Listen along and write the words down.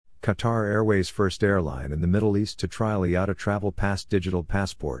Qatar Airways first airline in the Middle East to trial IATA Travel Pass digital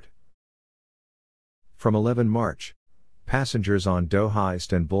passport. From 11 March, passengers on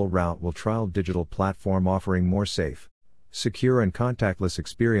Doha-Istanbul route will trial digital platform offering more safe, secure and contactless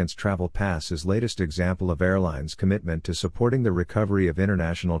experience. Travel Pass is latest example of airlines' commitment to supporting the recovery of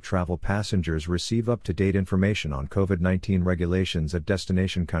international travel. Passengers receive up-to-date information on COVID-19 regulations at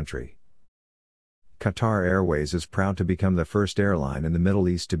destination country. Qatar Airways is proud to become the first airline in the Middle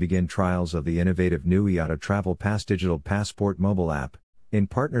East to begin trials of the innovative new IATA Travel Pass digital passport mobile app, in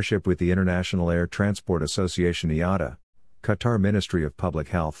partnership with the International Air Transport Association IATA, Qatar Ministry of Public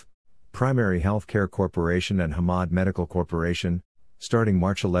Health, Primary Healthcare Corporation and Hamad Medical Corporation, starting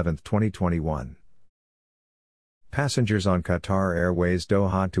March 11, 2021. Passengers on Qatar Airways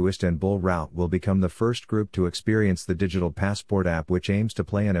Doha to Istanbul route will become the first group to experience the digital passport app, which aims to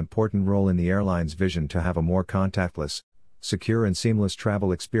play an important role in the airline's vision to have a more contactless, secure and seamless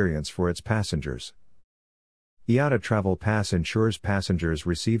travel experience for its passengers. IATA Travel Pass ensures passengers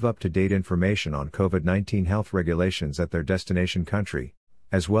receive up-to-date information on COVID-19 health regulations at their destination country,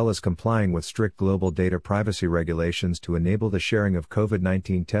 as well as complying with strict global data privacy regulations to enable the sharing of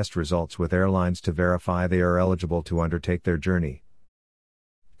COVID-19 test results with airlines to verify they are eligible to undertake their journey.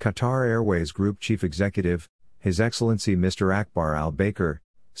 Qatar Airways Group Chief Executive, His Excellency Mr. Akbar Al Baker,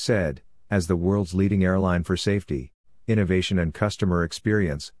 said, "As the world's leading airline for safety, innovation and customer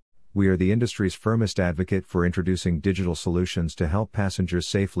experience, we are the industry's firmest advocate for introducing digital solutions to help passengers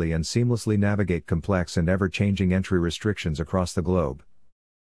safely and seamlessly navigate complex and ever-changing entry restrictions across the globe.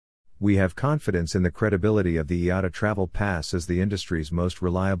 We have confidence in the credibility of the IATA Travel Pass as the industry's most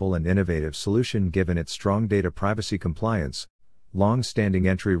reliable and innovative solution given its strong data privacy compliance, long-standing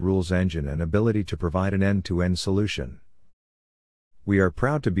entry rules engine and ability to provide an end-to-end solution. We are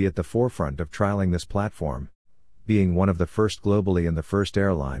proud to be at the forefront of trialing this platform, being one of the first globally and the first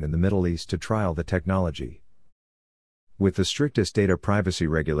airline in the Middle East to trial the technology. With the strictest data privacy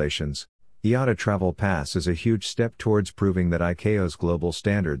regulations, IATA Travel Pass is a huge step towards proving that ICAO's global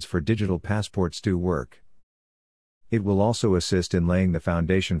standards for digital passports do work. It will also assist in laying the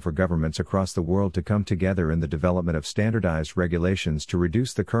foundation for governments across the world to come together in the development of standardized regulations to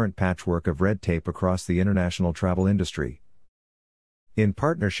reduce the current patchwork of red tape across the international travel industry. In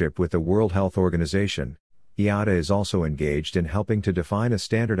partnership with the World Health Organization, IATA is also engaged in helping to define a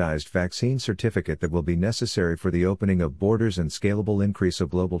standardized vaccine certificate that will be necessary for the opening of borders and scalable increase of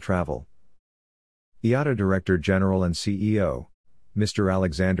global travel. IATA Director General and CEO, Mr.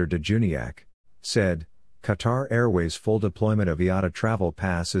 Alexander de Juniac, said, "Qatar Airways' full deployment of IATA Travel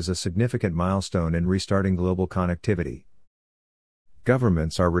Pass is a significant milestone in restarting global connectivity.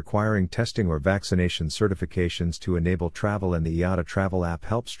 Governments are requiring testing or vaccination certifications to enable travel, and the IATA Travel app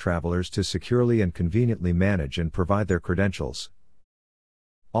helps travelers to securely and conveniently manage and provide their credentials.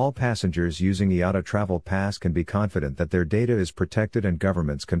 All passengers using IATA Travel Pass can be confident that their data is protected, and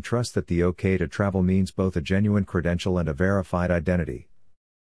governments can trust that the OK to travel means both a genuine credential and a verified identity."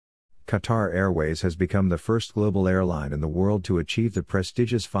 Qatar Airways has become the first global airline in the world to achieve the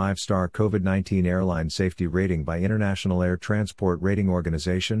prestigious 5-star COVID-19 airline safety rating by International Air Transport Rating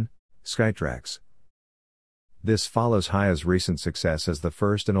Organization, Skytrax. This follows Haya's recent success as the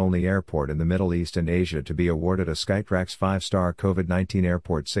first and only airport in the Middle East and Asia to be awarded a Skytrax 5-star COVID-19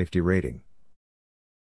 airport safety rating.